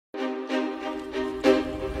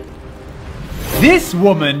This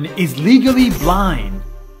woman is legally blind.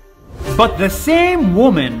 But the same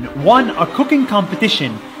woman won a cooking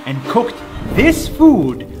competition and cooked this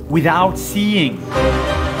food without seeing.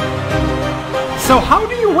 So how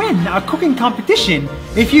do you win a cooking competition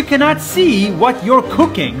if you cannot see what you're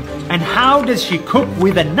cooking? And how does she cook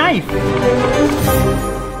with a knife?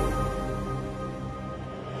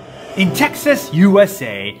 In Texas,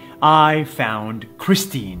 USA, I found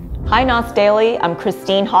Christine. Hi Nas Daily, I'm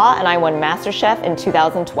Christine Ha and I won MasterChef in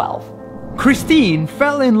 2012. Christine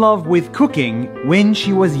fell in love with cooking when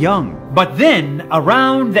she was young. But then,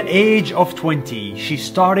 around the age of 20, she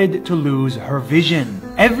started to lose her vision.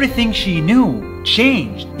 Everything she knew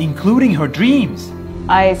changed, including her dreams.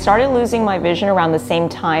 I started losing my vision around the same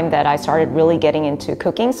time that I started really getting into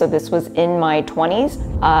cooking, so this was in my 20s.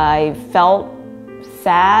 I felt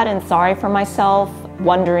sad and sorry for myself,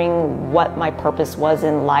 wondering what my purpose was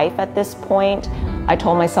in life at this point. I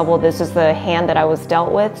told myself, well, this is the hand that I was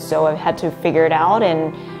dealt with, so I had to figure it out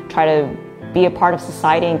and try to be a part of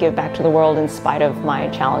society and give back to the world in spite of my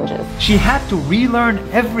challenges. She had to relearn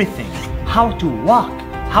everything, how to walk,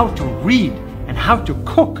 how to read, and how to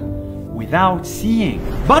cook without seeing.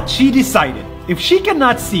 But she decided if she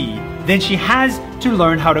cannot see, then she has to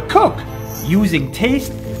learn how to cook using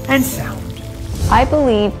taste and sound. I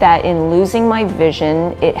believe that in losing my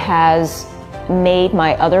vision, it has made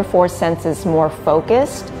my other four senses more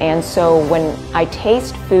focused, and so when I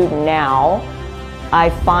taste food now, I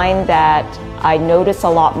find that I notice a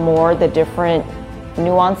lot more the different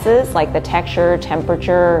nuances like the texture,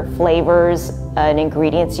 temperature, flavors, and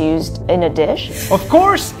ingredients used in a dish. Of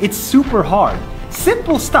course, it's super hard.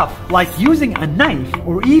 Simple stuff like using a knife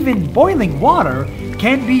or even boiling water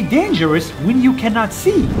can be dangerous when you cannot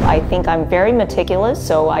see. I think I'm very meticulous,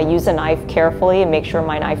 so I use a knife carefully and make sure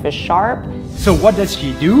my knife is sharp. So what does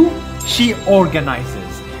she do? She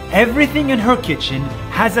organizes. Everything in her kitchen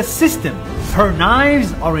has a system. Her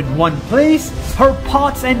knives are in one place, her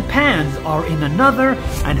pots and pans are in another,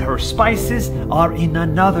 and her spices are in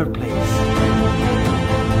another place.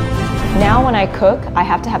 Now when I cook, I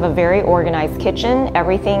have to have a very organized kitchen.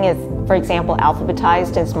 Everything is, for example,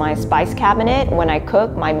 alphabetized as my spice cabinet. When I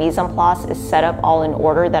cook, my mise en place is set up all in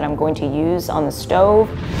order that I'm going to use on the stove.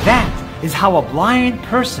 That is how a blind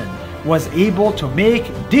person was able to make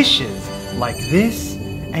dishes like this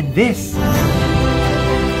and this.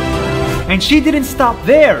 And she didn't stop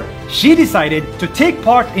there. She decided to take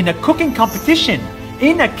part in a cooking competition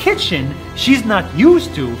in a kitchen she's not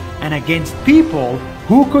used to and against people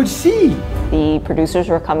who could see. The producers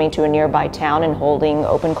were coming to a nearby town and holding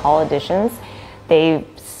open call auditions. They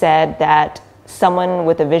said that someone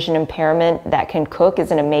with a vision impairment that can cook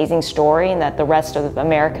is an amazing story and that the rest of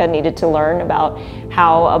America needed to learn about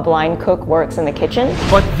how a blind cook works in the kitchen.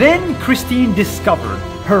 But then Christine discovered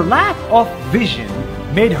her lack of vision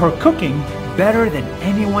made her cooking better than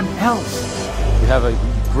anyone else. You have a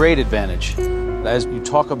great advantage. As you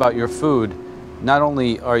talk about your food, not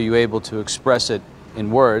only are you able to express it in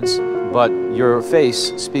words, but your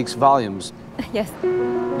face speaks volumes. Yes.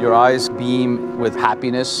 Your eyes beam with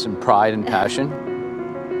happiness and pride and passion.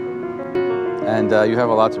 And you have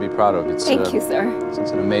a lot to be proud of. Thank you, sir.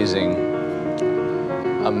 It's an amazing,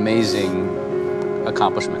 amazing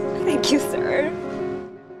accomplishment. Thank you, sir.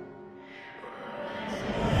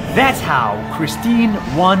 That's how Christine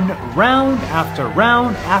won round after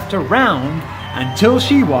round after round until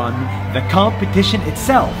she won the competition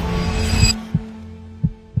itself.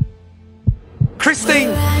 Christine!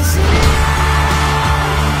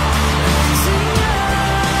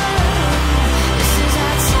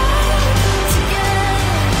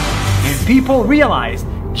 And people realized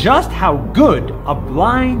just how good a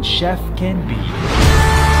blind chef can be.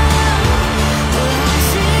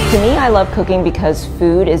 To me, I love cooking because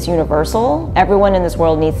food is universal. Everyone in this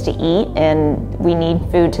world needs to eat and we need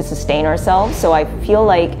food to sustain ourselves. So I feel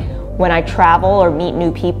like when I travel or meet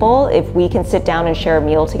new people, if we can sit down and share a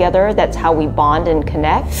meal together, that's how we bond and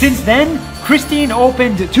connect. Since then, Christine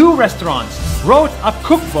opened 2 restaurants, wrote a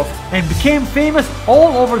cookbook, and became famous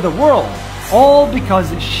all over the world. All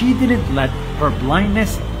because she didn't let her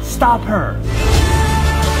blindness stop her.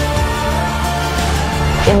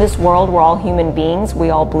 In this world, we're all human beings.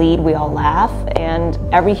 We all bleed, we all laugh, and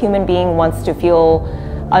every human being wants to feel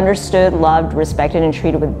understood, loved, respected, and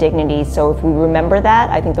treated with dignity. So if we remember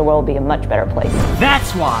that, I think the world will be a much better place.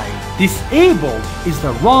 That's why disabled is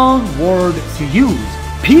the wrong word to use.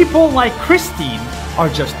 People like Christine are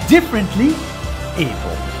just differently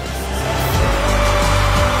able.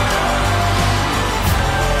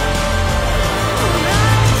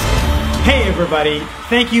 Hey everybody,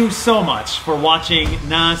 thank you so much for watching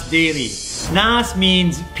Nas Daily. Nas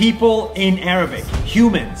means people in Arabic,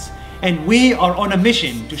 humans. And we are on a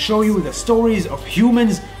mission to show you the stories of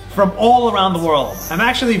humans from all around the world. I'm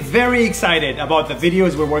actually very excited about the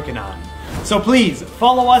videos we're working on. So please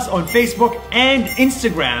follow us on Facebook and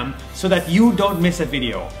Instagram so that you don't miss a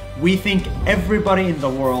video. We think everybody in the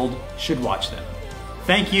world should watch them.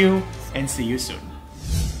 Thank you and see you soon.